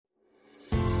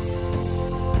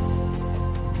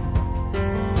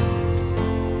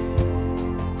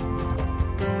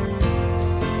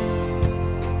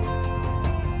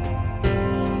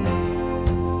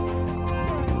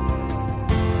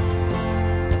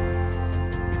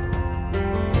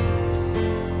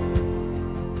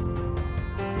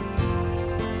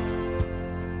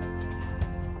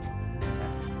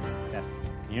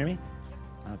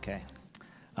Okay.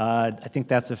 I think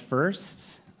that's a first.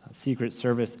 Secret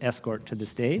Service escort to the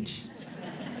stage.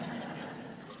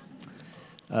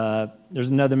 There's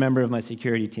another member of my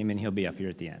security team, and he'll be up here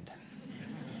at the end.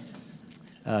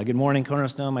 Good morning,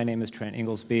 Cornerstone. My name is Trent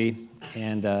Inglesby,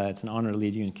 and it's an honor to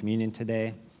lead you in communion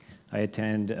today. I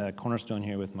attend Cornerstone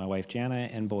here with my wife, Jana,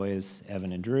 and boys,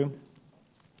 Evan and Drew.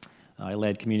 I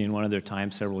led communion one other time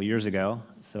several years ago,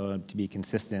 so to be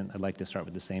consistent, I'd like to start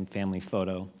with the same family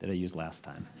photo that I used last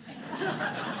time.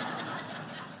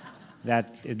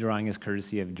 That drawing is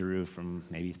courtesy of Drew from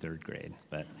maybe third grade.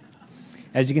 But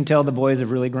as you can tell, the boys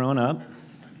have really grown up.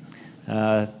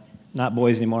 Not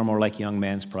boys anymore, more like young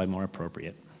men is probably more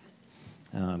appropriate.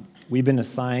 We've been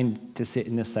assigned to sit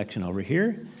in this section over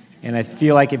here, and I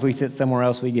feel like if we sit somewhere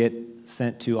else, we get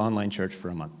sent to online church for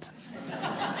a month.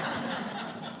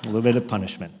 A little bit of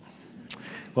punishment.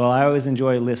 Well, I always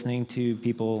enjoy listening to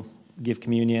people give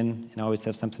communion, and I always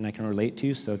have something I can relate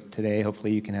to, so today,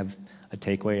 hopefully you can have a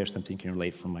takeaway or something you can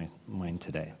relate from mine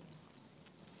today.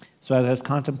 So as I was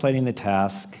contemplating the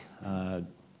task and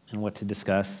what to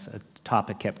discuss, a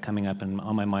topic kept coming up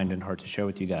on my mind and heart to share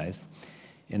with you guys,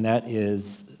 and that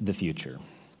is the future.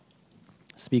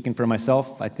 Speaking for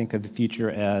myself, I think of the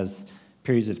future as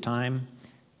periods of time,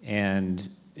 and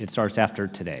it starts after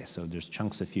today, so there's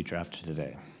chunks of future after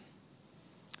today.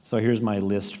 So here's my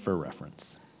list for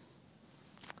reference.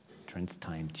 Trent's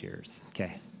time tiers.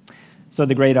 Okay. So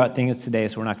the grayed out thing is today,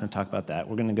 so we're not going to talk about that.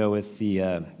 We're going to go with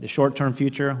the short-term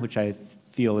future, which I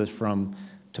feel is from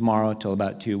tomorrow till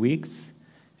about 2 weeks.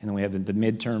 And then we have the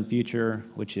midterm future,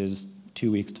 which is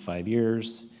 2 weeks to 5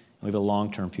 years. And we have a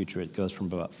long-term future. It goes from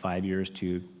about 5 years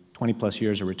to 20-plus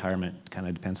years of retirement. It kind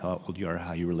of depends how old you are,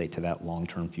 how you relate to that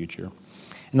long-term future.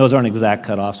 And those aren't exact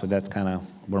cutoffs, but that's kind of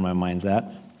where my mind's at.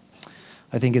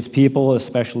 I think as people,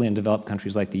 especially in developed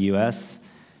countries like the U.S.,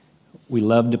 we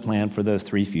love to plan for those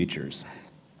three futures.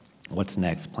 What's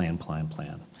next? Plan, plan,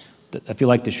 plan. I feel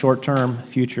like the short-term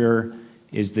future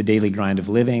is the daily grind of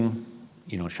living,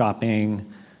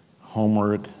 shopping,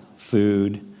 homework,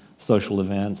 food, social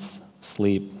events,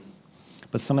 sleep.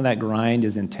 But some of that grind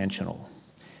is intentional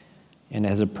and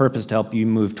has a purpose to help you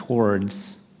move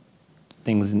towards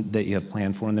things that you have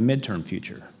planned for in the midterm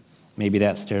future. Maybe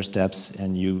that's stair steps,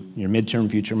 and your midterm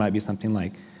future might be something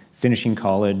like finishing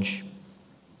college,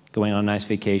 going on a nice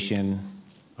vacation,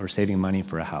 or saving money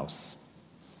for a house.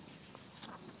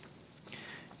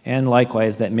 And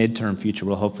likewise, that midterm future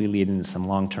will hopefully lead into some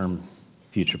long-term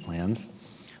future plans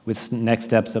with next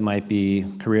steps that might be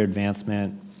career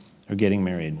advancement or getting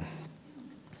married.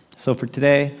 So for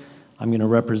today, I'm going to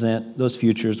represent those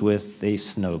futures with a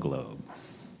snow globe.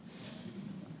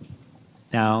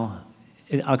 Now,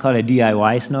 I'll call it a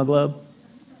DIY snow globe,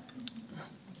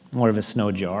 more of a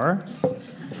snow jar.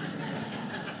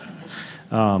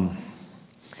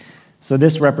 So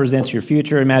this represents your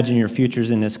future. Imagine your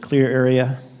future's in this clear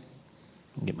area.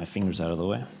 I'll get my fingers out of the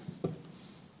way.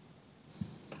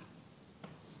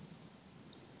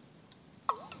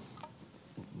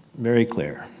 Very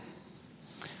clear.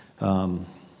 But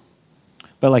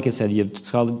like I said, you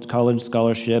have college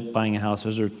scholarship, buying a house.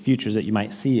 Those are futures that you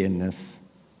might see in this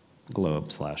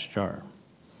globe/jar.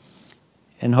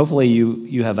 And hopefully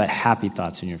you have happy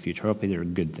thoughts in your future. Hopefully they're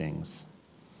good things.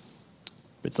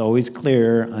 It's always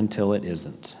clear until it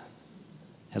isn't.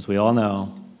 As we all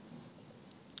know,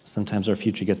 sometimes our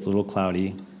future gets a little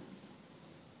cloudy.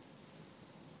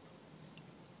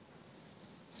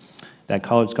 That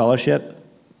college scholarship,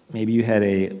 maybe you had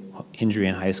an injury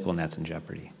in high school and that's in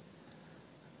jeopardy.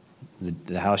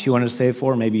 The house you wanted to save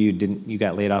for, maybe you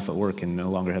got laid off at work and no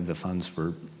longer have the funds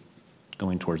for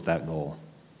going towards that goal.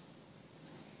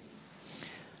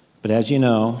 But as you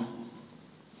know,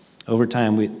 over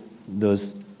time,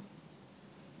 those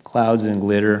clouds and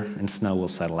glitter and snow will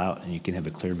settle out and you can have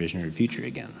a clear vision of your future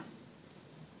again.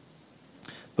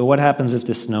 But what happens if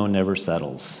the snow never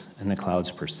settles and the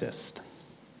clouds persist?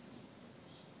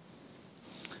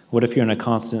 What if you're in a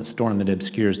constant storm that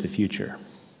obscures the future?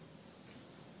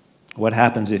 What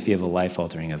happens if you have a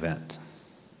life-altering event,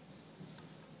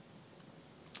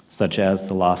 such as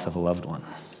the loss of a loved one?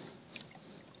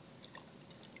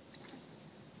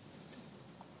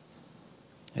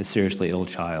 A seriously ill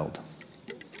child.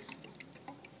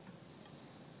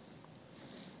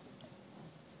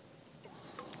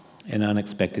 An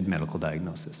unexpected medical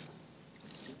diagnosis.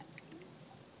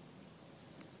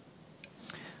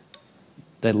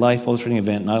 That life-altering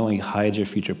event not only hides your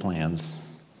future plans,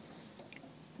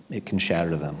 it can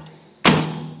shatter them.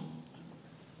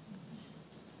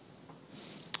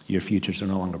 Your futures are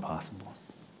no longer possible.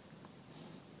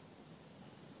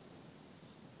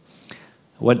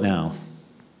 What now?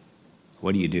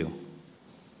 What do you do?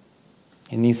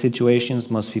 In these situations,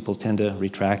 most people tend to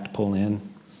retract, pull in,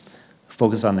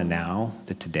 focus on the now,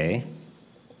 the today,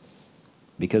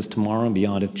 because tomorrow and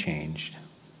beyond have changed.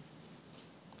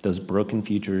 Those broken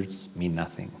futures mean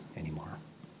nothing anymore.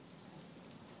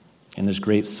 And there's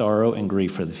great sorrow and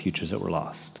grief for the futures that were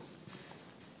lost.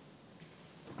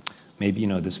 Maybe you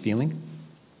know this feeling.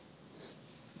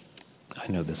 I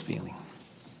know this feeling.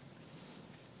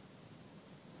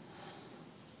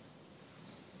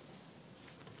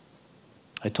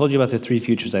 I told you about the three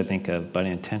futures I think of, but I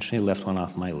intentionally left one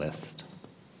off my list.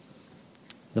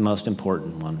 The most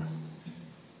important one,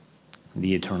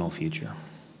 the eternal future.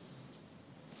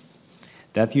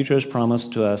 That future is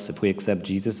promised to us if we accept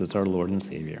Jesus as our Lord and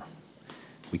Savior.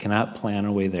 We cannot plan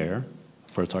our way there,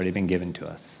 for it's already been given to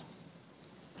us.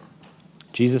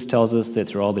 Jesus tells us that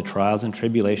through all the trials and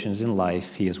tribulations in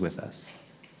life, he is with us.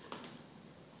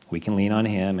 We can lean on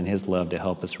him and his love to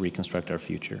help us reconstruct our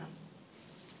future.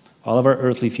 All of our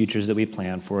earthly futures that we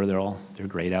plan for, they're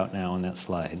grayed out now on that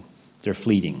slide. They're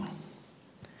fleeting.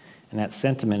 And that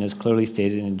sentiment is clearly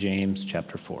stated in James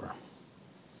chapter 4.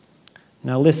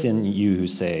 Now listen, you who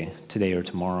say, today or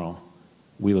tomorrow,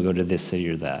 we will go to this city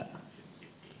or that.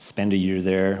 Spend a year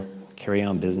there, carry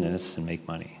on business, and make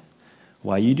money.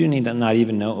 Why, you do not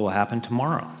even know what will happen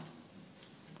tomorrow.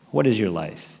 What is your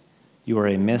life? You are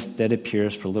a mist that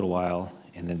appears for a little while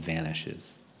and then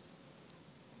vanishes.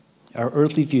 Our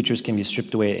earthly futures can be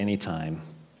stripped away at any time,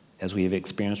 as we have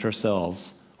experienced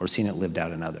ourselves or seen it lived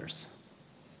out in others.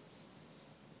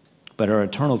 But our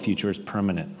eternal future is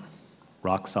permanent,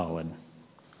 rock solid,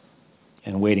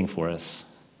 and waiting for us.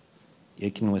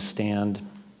 It can withstand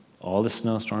all the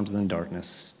snowstorms and the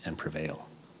darkness and prevail.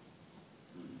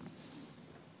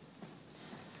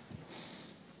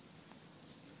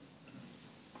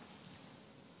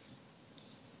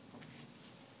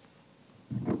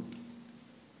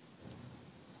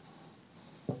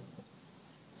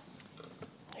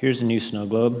 Here's a new snow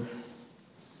globe.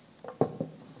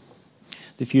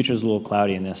 The future is a little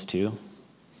cloudy in this too.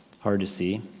 Hard to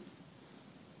see.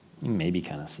 You maybe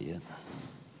kind of see it.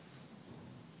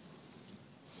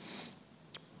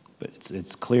 But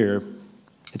it's clear.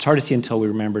 It's hard to see until we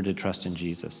remember to trust in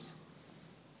Jesus.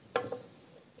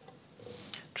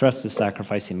 Trust the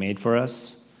sacrifice he made for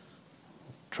us.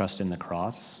 Trust in the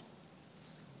cross.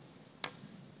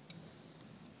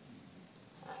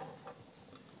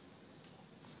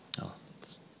 Oh,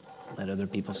 let's let other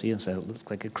people see it so it looks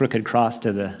like a crooked cross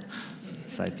to the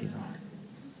side people.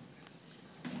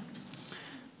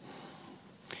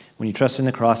 When you trust in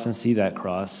the cross and see that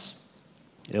cross,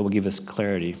 it will give us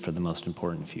clarity for the most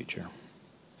important future.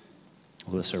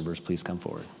 Will the servers please come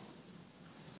forward?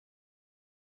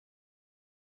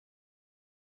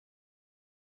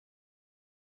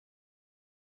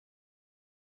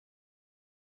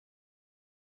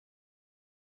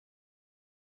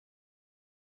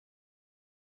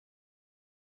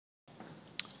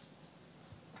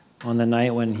 On the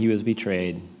night when he was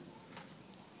betrayed,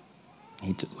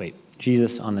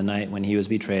 Jesus, on the night when he was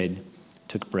betrayed,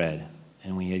 took bread,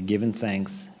 and when he had given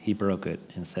thanks, he broke it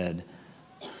and said,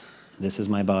 "This is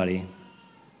my body,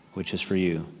 which is for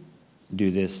you. Do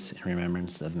this in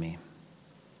remembrance of me."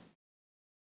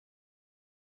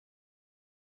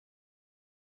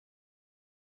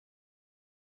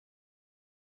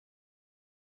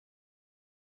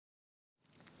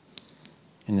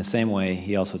 In the same way,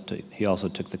 he also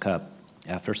took the cup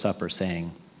after supper,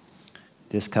 saying,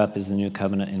 "This cup is the new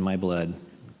covenant in my blood.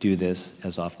 Do this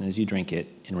as often as you drink it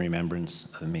in remembrance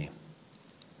of me."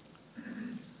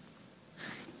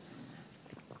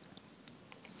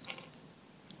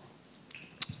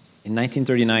 In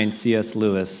 1939, C.S.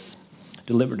 Lewis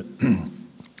delivered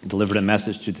a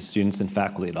message to the students and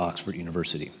faculty at Oxford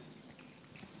University.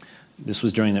 This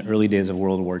was during the early days of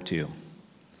World War II.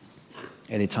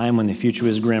 At a time when the future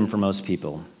was grim for most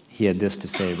people, he had this to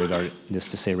say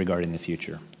regarding the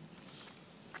future.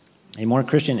 A more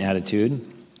Christian attitude,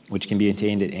 which can be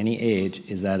attained at any age,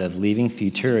 is that of leaving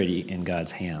futurity in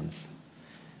God's hands.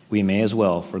 We may as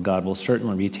well, for God will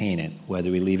certainly retain it,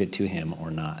 whether we leave it to him or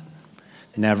not.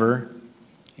 Never,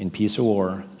 in peace or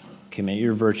war, commit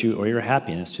your virtue or your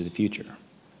happiness to the future.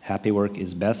 Happy work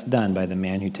is best done by the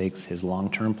man who takes his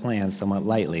long-term plans somewhat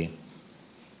lightly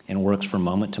and works from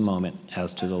moment to moment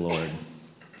as to the Lord.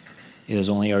 It is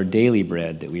only our daily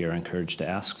bread that we are encouraged to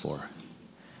ask for.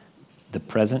 The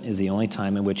present is the only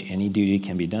time in which any duty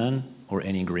can be done or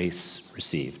any grace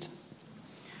received.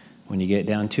 When you get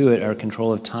down to it, our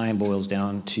control of time boils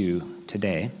down to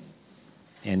today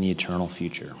and the eternal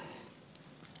future.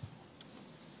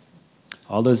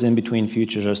 All those in-between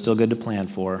futures are still good to plan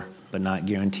for, but not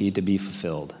guaranteed to be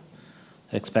fulfilled.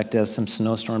 Expect to have some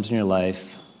snowstorms in your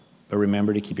life, but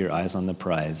remember to keep your eyes on the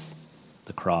prize,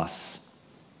 the cross,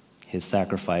 his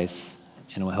sacrifice,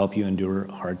 and it will help you endure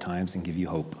hard times and give you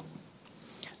hope.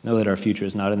 Know that our future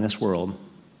is not in this world,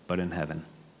 but in heaven.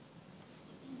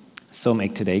 So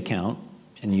make today count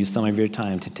and use some of your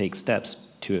time to take steps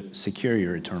to secure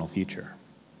your eternal future.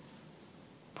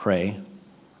 Pray,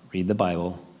 read the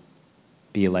Bible,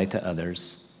 be a light to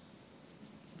others,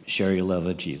 share your love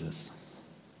of Jesus.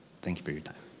 Thank you for your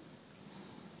time.